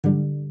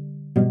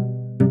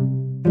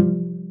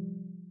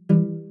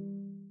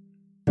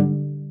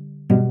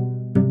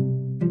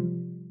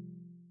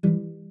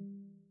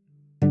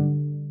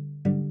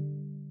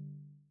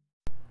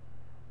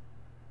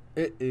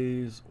It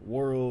is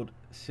World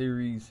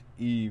Series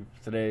Eve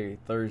today,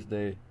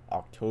 Thursday,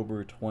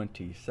 October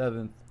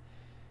 27th,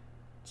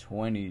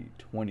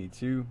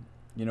 2022.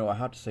 I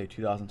have to say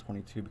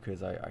 2022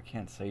 because I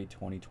can't say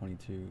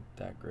 2022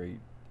 that great.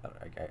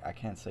 I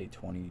can't say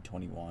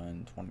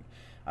 2021, 20.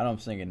 I know I'm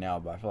saying it now,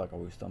 but I feel like I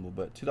always stumble.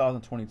 But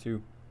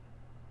 2022,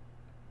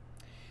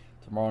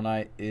 tomorrow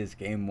night is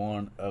game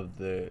one of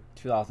the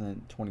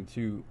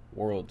 2022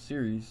 World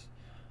Series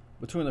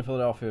between the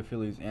Philadelphia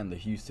Phillies and the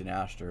Houston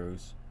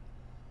Astros.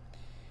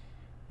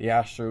 The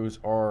Astros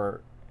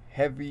are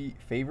heavy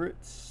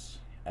favorites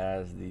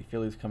as the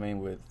Phillies come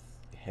in with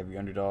heavy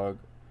underdog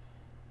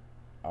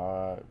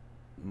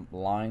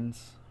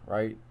lines,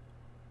 right?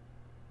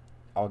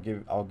 I'll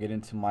get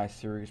into my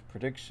series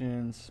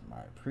predictions,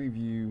 my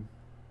preview,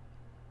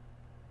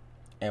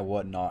 and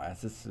whatnot,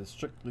 as this is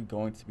strictly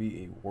going to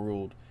be a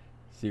World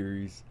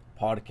Series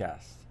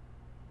podcast,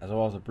 as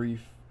well as a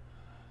brief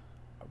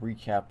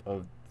recap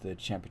of the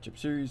championship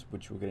series,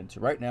 which we'll get into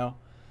right now.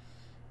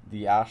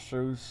 The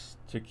Astros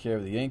took care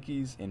of the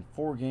Yankees in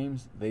 4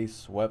 games. They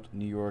swept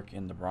New York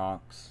in the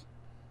Bronx.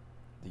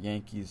 The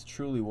Yankees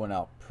truly went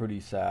out pretty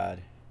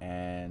sad,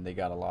 and they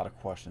got a lot of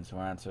questions to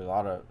answer. A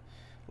lot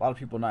of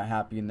people not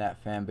happy in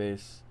that fan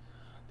base.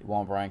 They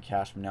want Brian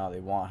Cashman now. They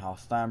want Hal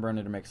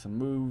Steinbrenner to make some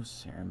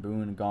moves. Aaron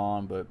Boone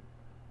gone, but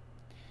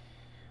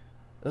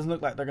it doesn't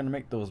look like they're going to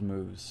make those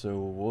moves.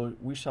 So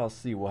we shall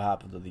see what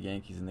happens to the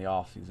Yankees in the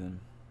offseason.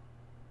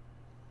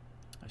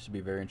 It should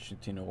be very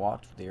interesting to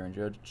watch with the Aaron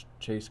Judge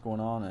chase going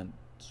on, and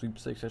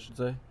sweepstakes, I should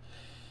say.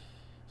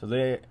 So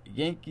the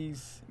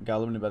Yankees got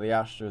eliminated by the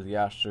Astros. The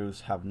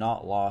Astros have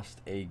not lost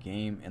a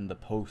game in the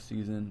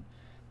postseason.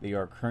 They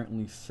are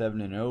currently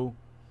 7-0.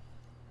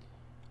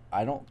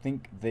 I don't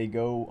think they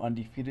go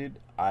undefeated.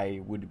 I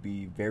would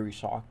be very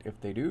shocked if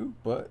they do,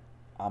 but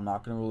I'm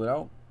not going to rule it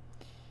out.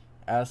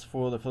 As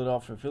for the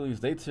Philadelphia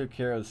Phillies, they took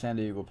care of the San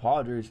Diego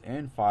Padres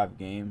in 5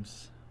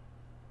 games.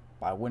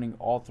 By winning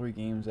all 3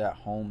 games at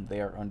home,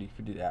 they are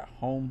undefeated at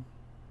home.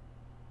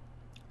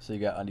 So you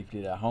got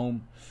undefeated at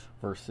home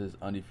versus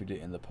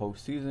undefeated in the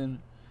postseason.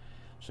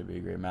 Should be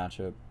a great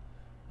matchup.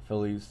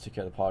 Phillies took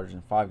care of the Padres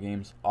in 5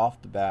 games off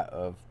the bat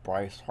of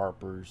Bryce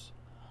Harper's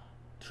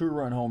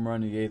 2-run home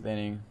run in the 8th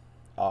inning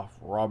off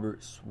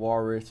Robert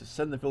Suarez to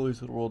send the Phillies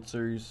to the World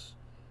Series.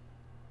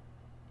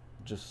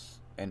 Just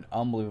an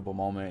unbelievable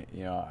moment.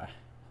 I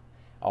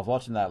was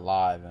watching that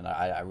live, and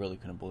I really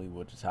couldn't believe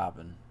what just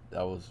happened.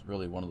 That was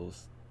really one of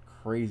those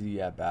crazy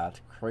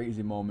at-bats,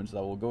 crazy moments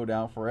that will go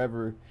down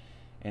forever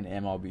in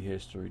MLB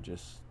history.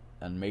 Just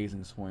an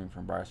amazing swing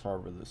from Bryce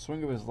Harper. The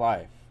swing of his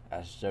life,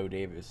 as Joe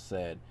Davis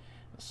said.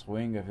 The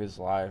swing of his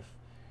life.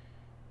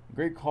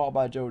 Great call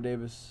by Joe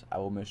Davis. I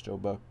will miss Joe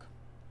Buck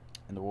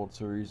in the World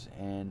Series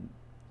and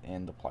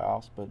in the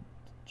playoffs, but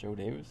Joe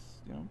Davis,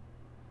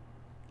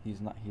 he's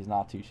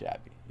not too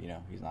shabby.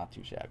 He's not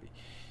too shabby.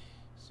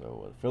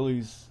 So the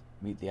Phillies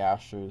meet the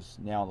Astros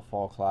now in the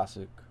Fall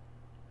Classic.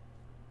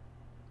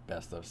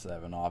 Best of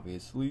 7,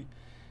 obviously.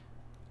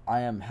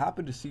 I am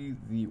happy to see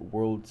the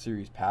World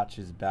Series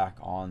patches back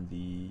on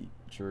the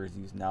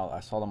jerseys. Now, I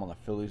saw them on the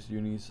Phillies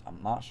unis. I'm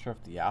not sure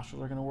if the Astros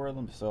are going to wear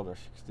them. They still have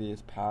their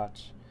 60th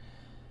patch.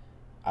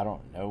 I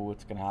don't know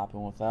what's going to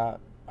happen with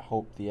that. I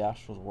hope the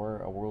Astros wear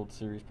a World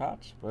Series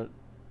patch, but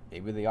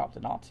maybe they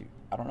opted not to.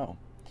 I don't know.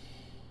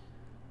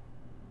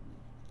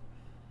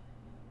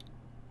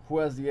 Who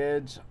has the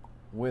edge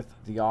with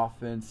the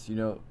offense?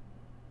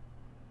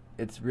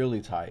 It's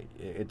really tight.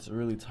 It's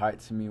really tight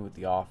to me with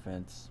the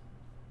offense.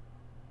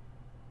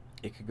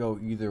 It could go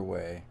either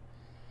way.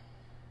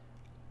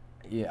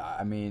 Yeah,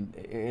 I mean,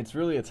 it's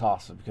really a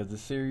toss-up because the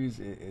series,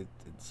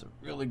 it's a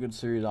really good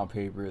series on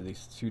paper.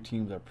 These 2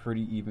 teams are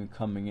pretty even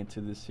coming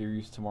into this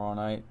series tomorrow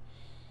night.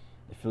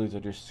 The Phillies are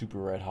just super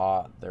red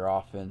hot. Their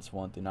offense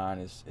 1 through 9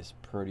 is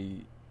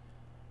pretty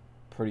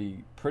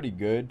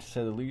good, to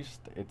say the least.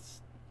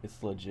 It's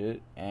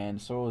legit,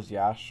 and so is the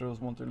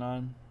Astros 1 through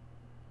 9.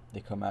 They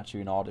come at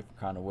you in all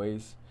different kind of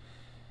ways.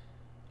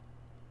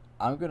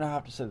 I'm going to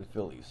have to say the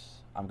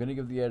Phillies. I'm going to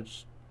give the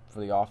edge for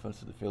the offense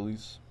to the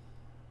Phillies.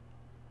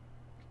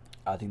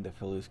 I think the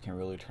Phillies can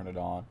really turn it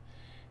on,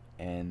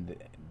 and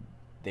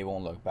they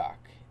won't look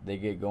back. They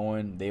get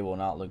going, they will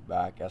not look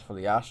back. As for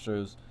the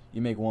Astros,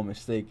 you make one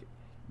mistake,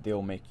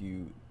 they'll make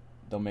you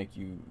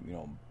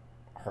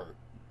hurt,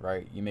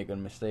 right? You make a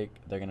mistake,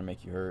 they're going to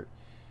make you hurt.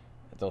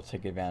 They'll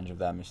take advantage of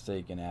that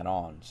mistake and add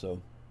on.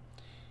 So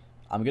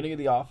I'm going to give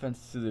the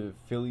offense to the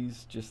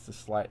Phillies, just a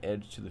slight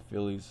edge to the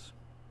Phillies.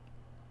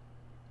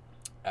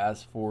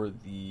 As for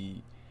the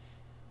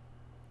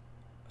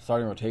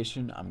starting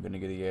rotation, I'm going to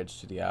give the edge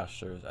to the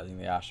Astros. I think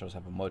the Astros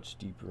have a much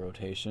deeper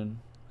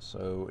rotation.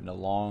 So in a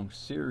long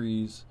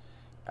series,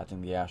 I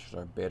think the Astros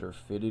are better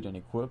fitted and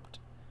equipped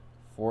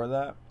for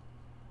that,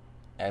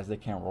 as they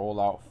can roll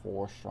out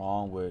 4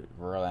 strong with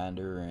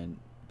Verlander and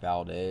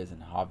Valdez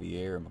and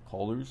Javier and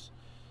McCullers.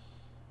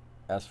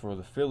 As for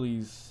the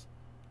Phillies,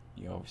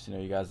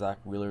 obviously you got Zach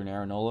Wheeler and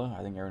Aaron Nola.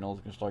 I think Aaron Nola's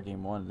going to start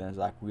game 1, and then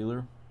Zach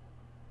Wheeler.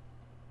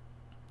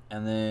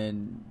 And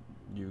then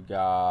you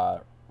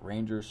got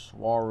Ranger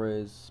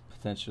Suarez,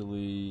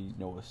 potentially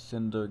Noah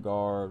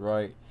Syndergaard,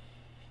 right?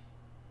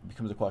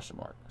 Becomes a question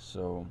mark.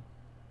 So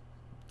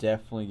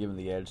definitely giving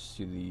the edge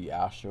to the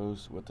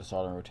Astros with the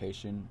starting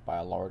rotation by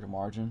a large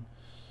margin.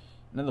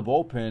 And then the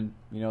bullpen,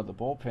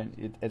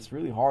 it's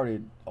really hard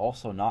to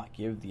also not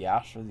give the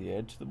Astros the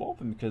edge to the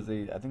bullpen because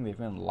I think they've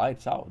been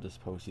lights out this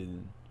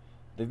postseason.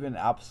 They've been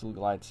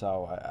absolutely lights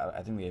out.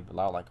 I think they've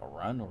allowed like a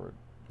run or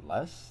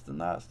less than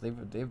that. So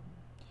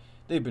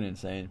they've been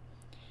insane.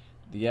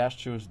 The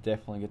Astros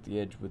definitely get the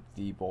edge with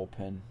the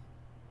bullpen.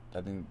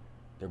 I think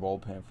their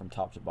bullpen from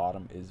top to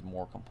bottom is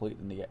more complete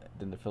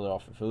than the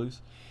Philadelphia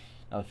Phillies.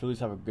 Now the Phillies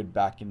have a good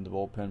back in the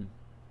bullpen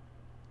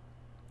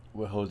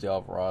with Jose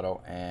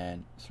Alvarado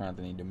and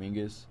Seranthony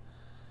Dominguez.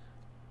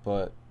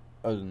 But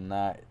other than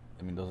that,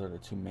 those are the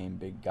two main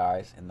big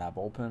guys in that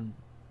bullpen.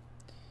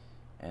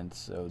 And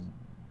so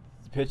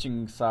the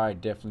pitching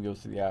side definitely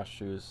goes to the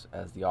Astros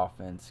as the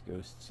offense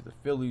goes to the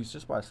Phillies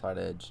just by a slight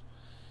edge.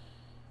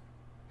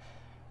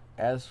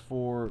 As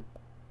for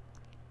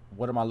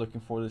what am I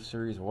looking for this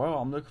series? Well,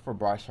 I'm looking for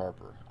Bryce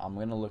Harper. I'm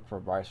going to look for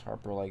Bryce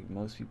Harper like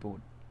most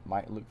people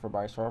might look for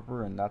Bryce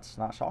Harper, and that's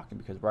not shocking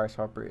because Bryce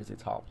Harper is a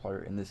top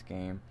player in this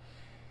game.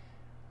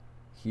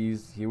 He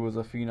was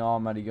a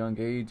phenom at a young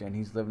age, and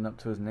he's living up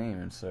to his name.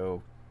 And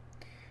so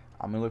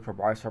I'm going to look for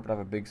Bryce Harper to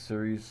have a big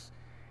series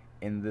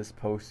in this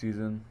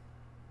postseason.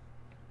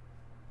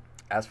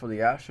 As for the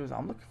Astros,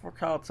 I'm looking for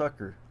Kyle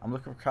Tucker. I'm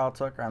looking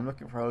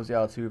for Jose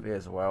Altuve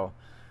as well.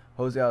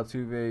 Jose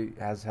Altuve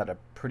has had a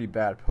pretty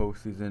bad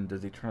postseason.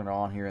 Does he turn it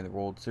on here in the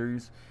World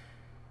Series?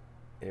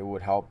 It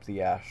would help the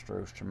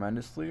Astros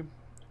tremendously.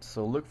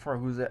 So look for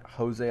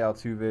Jose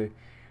Altuve,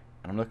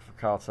 and I'm looking for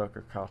Kyle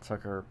Tucker. Kyle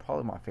Tucker,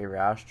 probably my favorite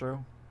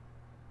Astro.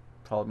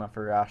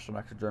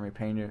 Next to Jeremy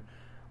Pena.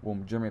 Well,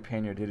 Jeremy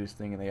Pena did his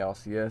thing in the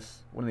LCS,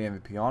 won the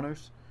MVP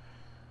honors.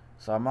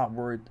 So I'm not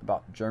worried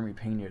about Jeremy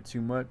Pena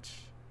too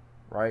much,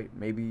 right?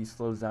 Maybe he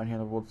slows down here in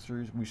the World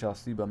Series. We shall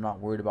see, but I'm not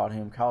worried about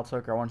him. Kyle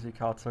Tucker, I want to see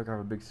Kyle Tucker have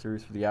a big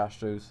series for the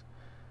Astros.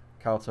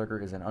 Kyle Tucker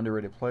is an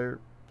underrated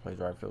player. Plays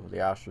right field for the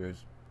Astros.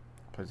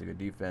 Plays a good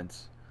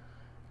defense.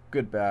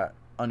 Good bat.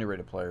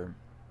 Underrated player.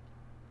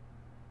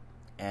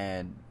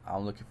 And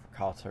I'm looking for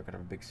Kyle Tucker to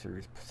have a big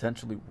series.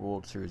 Potentially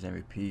World Series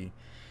MVP.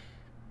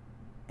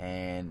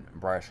 And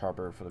Bryce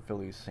Harper for the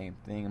Phillies, same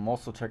thing. I'm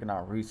also checking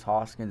out Rhys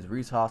Hoskins.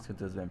 Rhys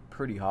Hoskins has been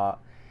pretty hot.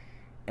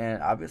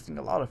 And I've been seeing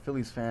a lot of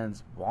Phillies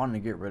fans wanting to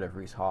get rid of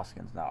Rhys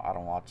Hoskins. Now, I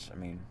don't watch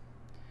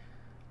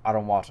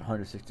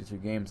 162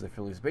 games of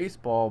Phillies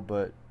baseball,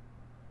 but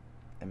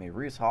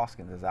Rhys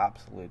Hoskins has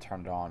absolutely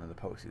turned it on in the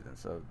postseason.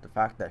 So the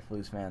fact that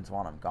Phillies fans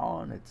want him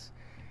gone, it's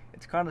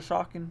kind of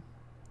shocking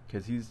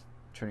because he's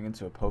turning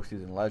into a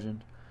postseason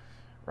legend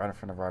right in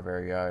front of our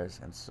very eyes.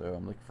 And so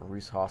I'm looking for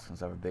Rhys Hoskins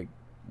to have a big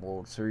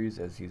World Series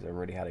as he's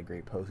already had a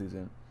great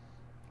postseason.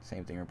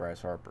 Same thing with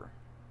Bryce Harper.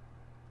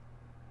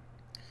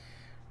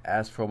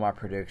 As for my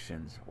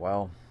predictions,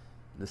 well,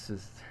 this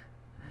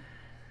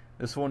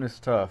one is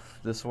tough.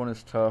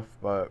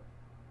 But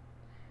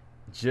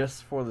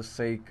just for the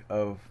sake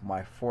of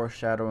my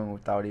foreshadowing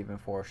without even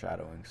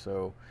foreshadowing.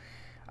 So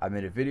I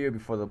made a video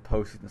before the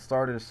postseason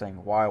started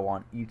saying why I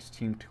want each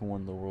team to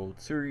win the World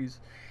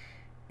Series.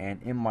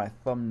 And in my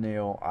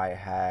thumbnail, I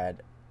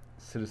had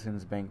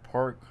Citizens Bank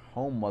Park,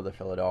 home of the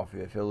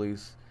Philadelphia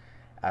Phillies,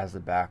 as the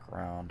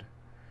background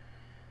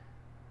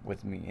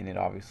with me in it,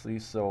 obviously.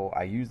 So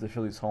I used the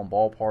Phillies home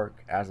ballpark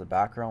as a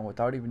background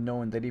without even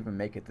knowing they'd even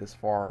make it this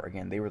far.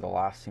 Again, they were the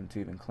last team to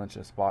even clinch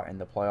a spot in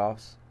the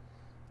playoffs.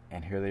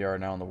 And here they are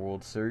now in the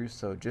World Series.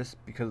 So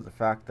just because of the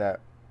fact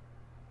that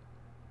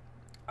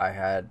I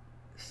had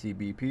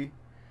CBP,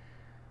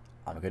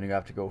 I'm going to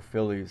have to go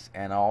Phillies.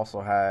 And I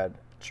also had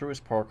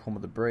Truist Park, home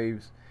of the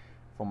Braves,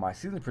 for my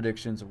season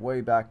predictions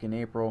way back in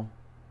April.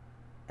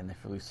 And the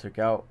Phillies took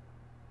out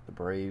the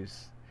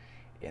Braves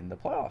in the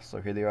playoffs.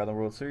 So here they are in the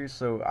World Series.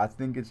 So I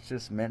think it's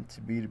just meant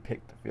to be to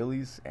pick the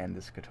Phillies. And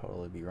this could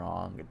totally be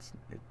wrong.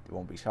 It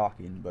won't be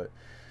shocking. But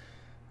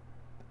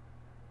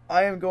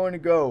I am going to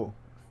go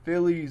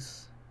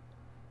Phillies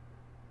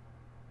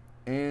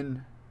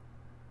in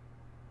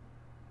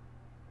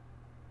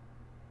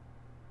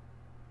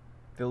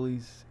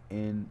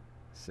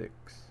 6.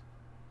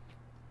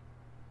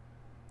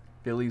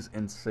 Phillies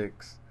in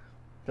 6.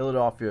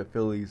 Philadelphia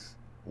Phillies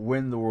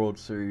win the World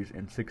Series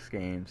in 6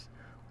 games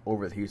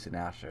over the Houston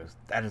Astros.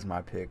 That is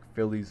my pick.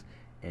 Phillies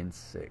in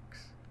 6.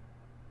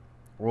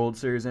 World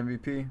Series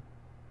MVP?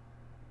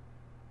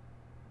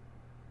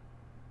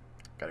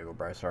 Gotta go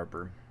Bryce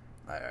Harper.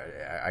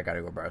 I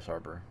gotta go Bryce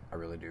Harper. I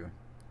really do.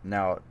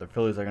 Now, the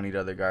Phillies are gonna need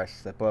other guys to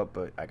step up,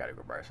 but I gotta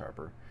go Bryce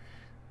Harper.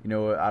 You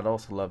know what? I'd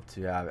also love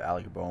to have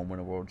Alec Boehm win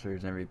a World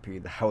Series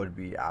MVP. That would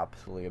be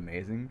absolutely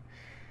amazing.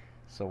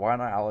 So why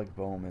not Alec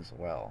Boehm as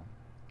well?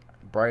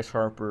 Bryce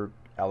Harper,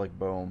 Alec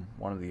Boehm,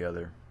 one or the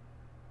other.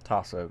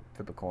 Toss up,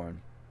 flip a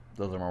coin.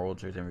 Those are my World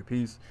Series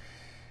MVPs.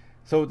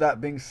 So with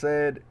that being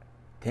said,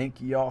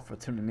 thank you all for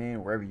tuning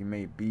in wherever you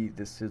may be.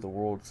 This is the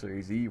World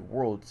Series Eve,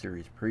 World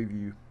Series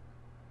preview.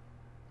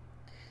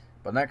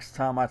 But next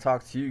time I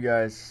talk to you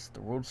guys,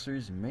 the World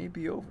Series may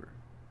be over.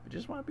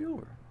 just might be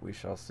over. We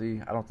shall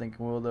see. I don't think it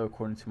will, though,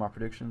 according to my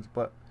predictions.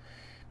 But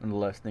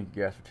nonetheless, thank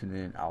you guys for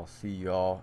tuning in. I'll see y'all